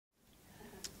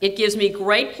it gives me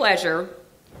great pleasure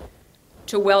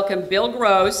to welcome Bill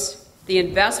Gross, the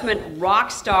investment rock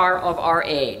star of our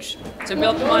age. So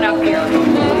Bill, come on up here.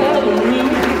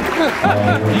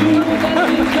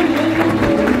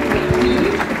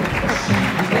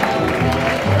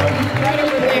 Right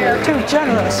over there. Too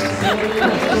generous.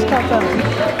 Stop that.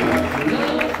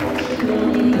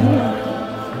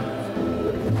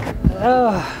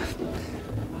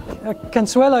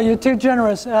 Consuelo, you're too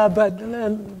generous, but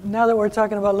now that we're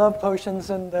talking about love potions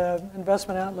and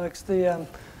investment outlooks, the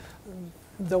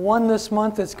one this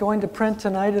month that's going to print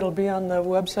tonight, it'll be on the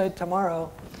website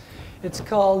tomorrow. It's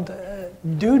called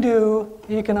Doo-Doo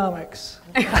Economics.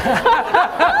 And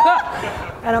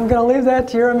I'm going to leave that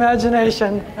to your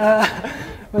imagination.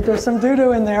 But there's some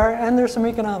doo-doo in there, and there's some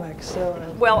economics. So,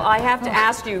 well, I have to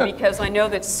ask you, because I know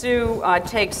that Sue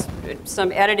takes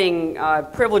some editing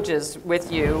privileges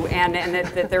with you, and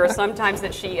that there are some times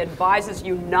that she advises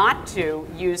you not to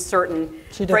use certain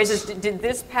phrases. Did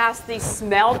this pass the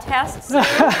smell test? As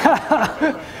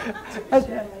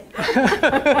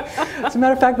a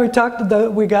matter of fact, we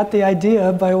got the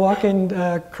idea by walking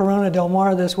Corona Del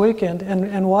Mar this weekend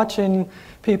and watching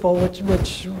people, which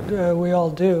we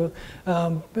all do,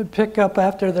 pick up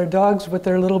after their dogs with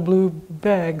their little blue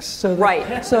bags. So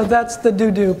right. So that's the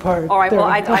doo-doo part. All right. Well,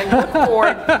 I look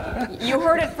forward. You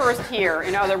heard it first here.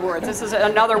 In other words, this is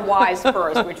another wise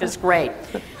first, which is great.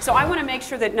 So I want to make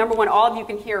sure that, number one, all of you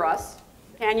can hear us.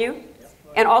 Can you?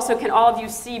 And also, can all of you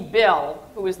see Bill,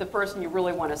 who is the person you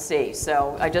really want to see?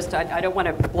 So I don't want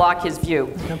to block his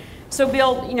view. Yep. So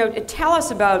Bill, tell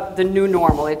us about the new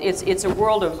normal. It's a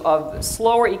world of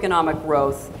slower economic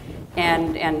growth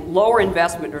and lower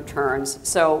investment returns.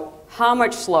 So how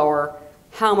much slower,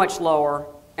 how much lower,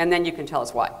 and then you can tell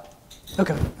us why.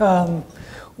 Okay.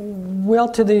 Well,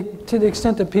 to the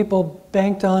extent that people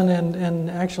banked on and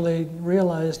actually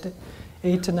realized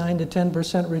 8 to 9 to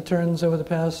 10% returns over the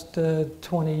past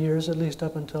 20 years, at least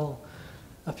up until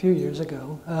a few years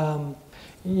ago.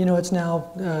 It's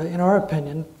now, in our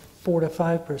opinion, 4 to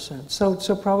 5%.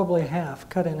 So probably half,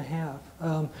 cut in half.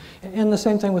 And the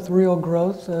same thing with real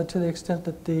growth, to the extent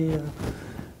that the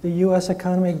U.S.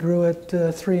 economy grew at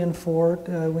 3 and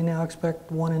 4. We now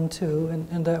expect 1 and 2,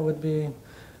 and that would be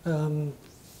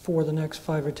for the next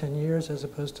 5 or 10 years as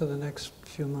opposed to the next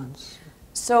few months.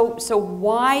 So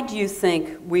why do you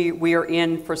think we are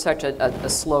in for such a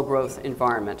slow growth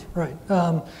environment? Right.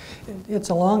 It's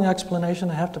a long explanation.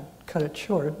 I have to cut it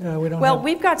short.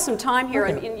 We've got some time here,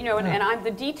 okay. And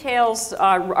the details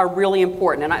are really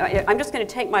important. And I'm just going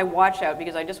to take my watch out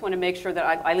because I just want to make sure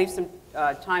that I leave some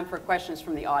time for questions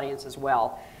from the audience as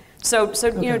well. So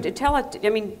okay. Tell it.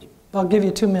 I'll give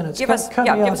you 2 minutes. Give us cut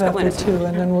me off after 2,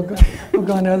 and then we'll go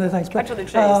into other things. Cut to the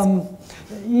chase.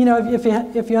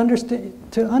 If you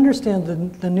understand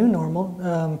the new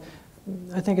normal,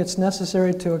 I think it's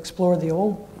necessary to explore the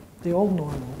old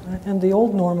normal. And the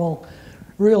old normal,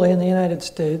 really, in the United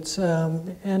States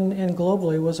and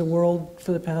globally, was a world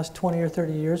for the past 20 or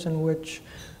 30 years in which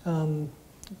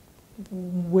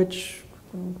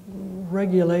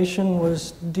regulation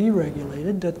was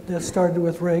deregulated. That started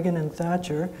with Reagan and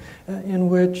Thatcher, in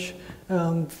which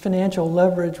financial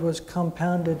leverage was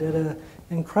compounded at an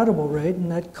incredible rate, and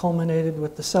that culminated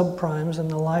with the subprimes and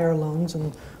the liar loans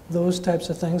and those types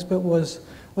of things, but was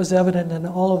evident in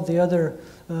all of the other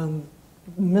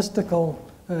mystical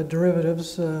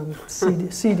derivatives,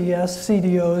 CDS,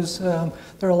 CDOs.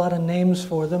 There are a lot of names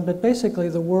for them, but basically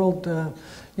the world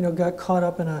got caught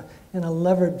up in a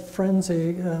levered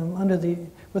frenzy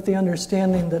with the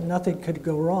understanding that nothing could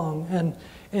go wrong,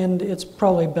 and it's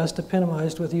probably best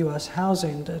epitomized with U.S.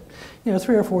 housing. That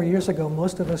 3 or 4 years ago,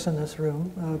 most of us in this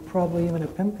room, probably even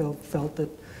at PIMCO, felt that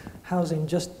housing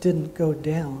just didn't go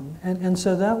down, and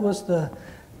so that was the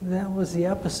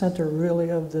epicenter really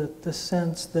of the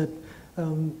sense that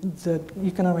that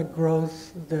economic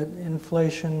growth, that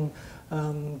inflation.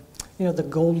 The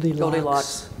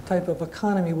Goldilocks type of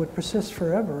economy would persist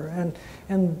forever, and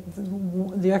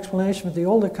the explanation of the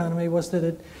old economy was that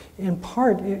it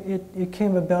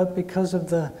came about because of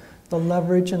the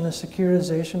leverage and the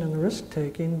securitization and the risk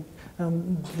taking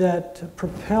that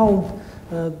propelled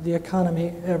the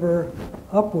economy ever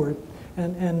upward,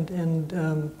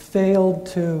 and failed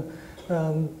to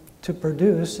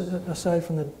produce, aside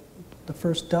from the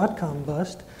first dot-com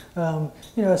bust, a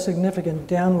significant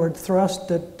downward thrust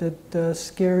that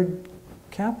scared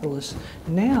capitalists.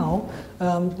 Now,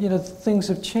 things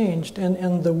have changed,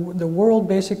 and the world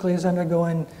basically is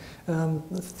undergoing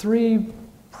 3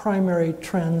 primary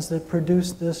trends that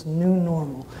produce this new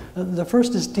normal. The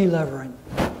first is delevering.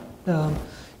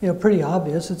 pretty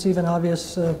obvious. It's even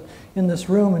obvious in this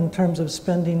room in terms of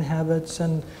spending habits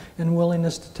and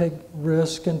willingness to take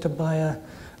risk and to buy a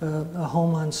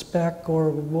home on spec, or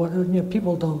what,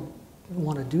 people don't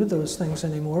want to do those things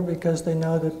anymore because they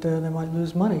know that they might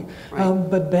lose money. Right.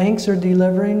 But banks are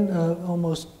delevering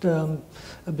almost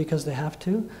because they have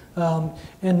to.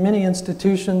 And many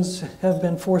institutions have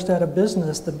been forced out of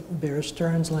business. The Bear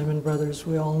Stearns, Lehman Brothers,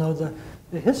 we all know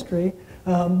the history.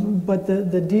 But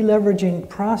the deleveraging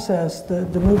process,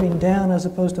 the moving down as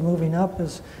opposed to moving up,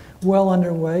 is well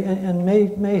underway and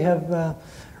may have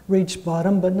reached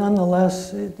bottom, but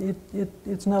nonetheless,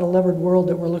 it's not a levered world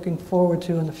that we're looking forward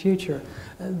to in the future.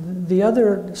 The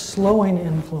other slowing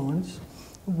influence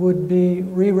would be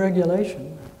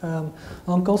re-regulation.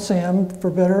 Uncle Sam, for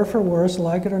better or for worse,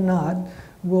 like it or not,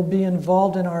 will be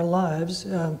involved in our lives,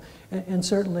 and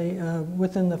certainly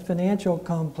within the financial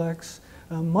complex,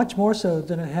 much more so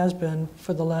than it has been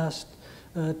for the last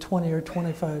 20 or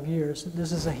 25 years.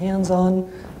 This is a hands-on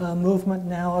movement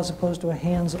now as opposed to a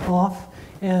hands-off.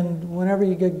 And whenever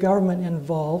you get government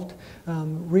involved,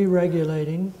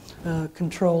 re-regulating,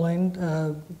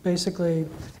 controlling, basically,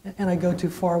 and I go too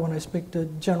far when I speak to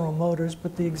General Motors,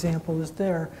 but the example is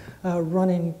there,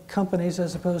 running companies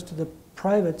as opposed to the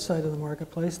private side of the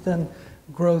marketplace, then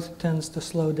growth tends to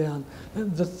slow down.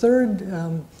 The third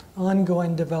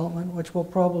ongoing development, which will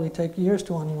probably take years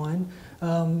to unwind,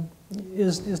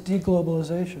 is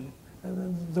deglobalization.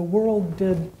 The world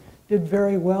did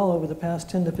very well over the past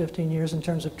 10 to 15 years in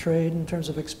terms of trade, in terms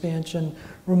of expansion,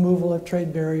 removal of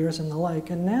trade barriers and the like.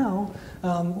 And now,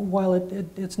 while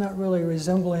it's not really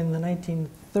resembling the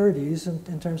 1930s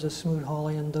in terms of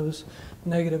Smoot-Hawley and those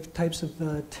negative types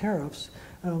of tariffs,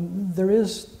 there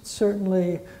is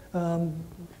certainly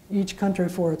each country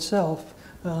for itself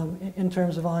in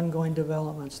terms of ongoing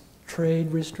developments.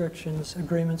 Trade restrictions,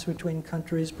 agreements between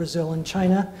countries. Brazil and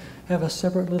China have a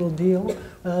separate little deal,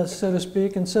 so to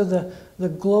speak. And so the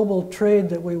global trade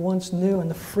that we once knew and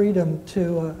the freedom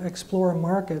to explore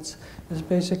markets is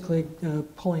basically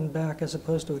pulling back as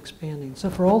opposed to expanding. So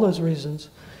for all those reasons,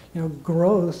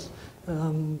 growth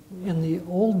in the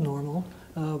old normal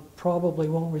probably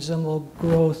won't resemble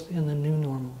growth in the new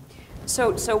normal.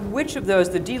 So which of those,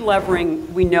 the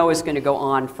delevering we know is going to go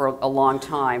on for a long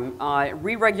time,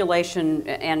 re-regulation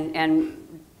and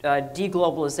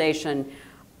deglobalization,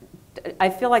 I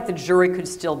feel like the jury could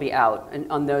still be out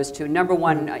on those two. Number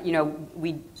one,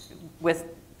 with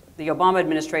the Obama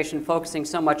administration focusing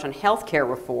so much on healthcare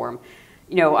reform,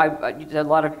 a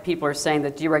lot of people are saying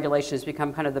that deregulation has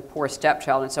become kind of the poor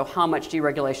stepchild, and so how much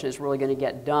deregulation is really going to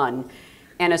get done?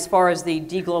 And as far as the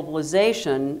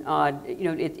deglobalization,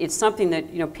 it's something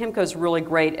that, PIMCO is really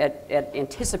great at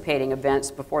anticipating events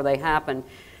before they happen.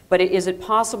 But is it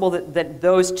possible that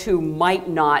those two might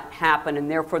not happen, and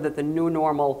therefore that the new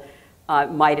normal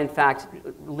might in fact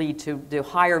lead to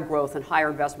higher growth and higher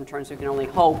investment returns? We can only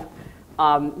hope.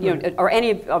 Are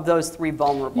any of those three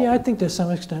vulnerable? Yeah, I think to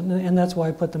some extent, and that's why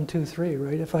I put them 2-3,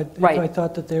 right? If I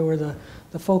thought that they were the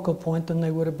focal point, then they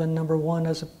would have been number one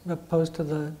as opposed to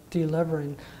the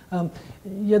delevering.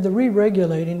 Yeah, the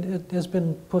re-regulating has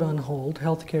been put on hold.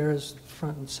 Healthcare is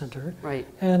front and center. Right.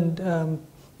 And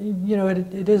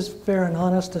it is fair and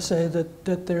honest to say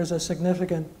that there's a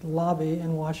significant lobby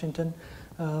in Washington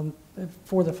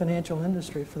for the financial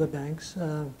industry, for the banks,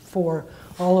 for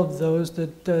all of those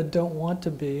that don't want to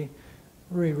be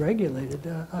re-regulated.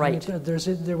 Right.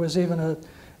 There was even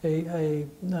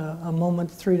a moment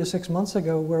 3 to 6 months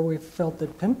ago where we felt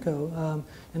that PIMCO,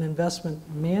 an investment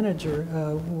manager,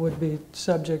 would be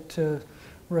subject to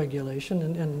regulation,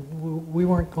 and we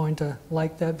weren't going to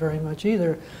like that very much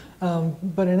either.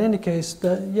 But in any case,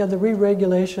 the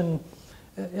re-regulation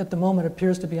at the moment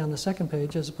appears to be on the second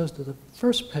page as opposed to the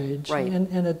first page, right.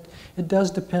 And it does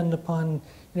depend upon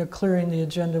clearing the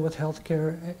agenda with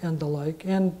healthcare and the like,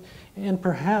 and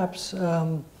perhaps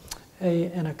an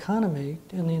economy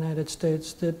in the United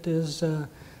States that is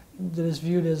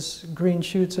viewed as green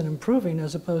shoots and improving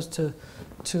as opposed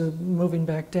to moving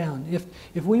back down.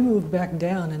 If we move back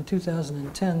down in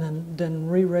 2010, then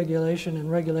re-regulation and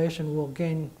regulation will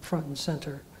gain front and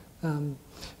center.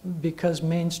 Because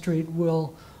Main Street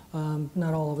will,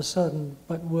 not all of a sudden,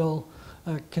 but will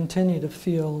continue to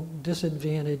feel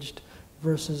disadvantaged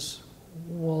versus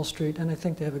Wall Street, and I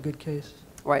think they have a good case.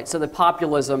 Right, so the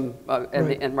populism,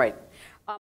 Right. Right.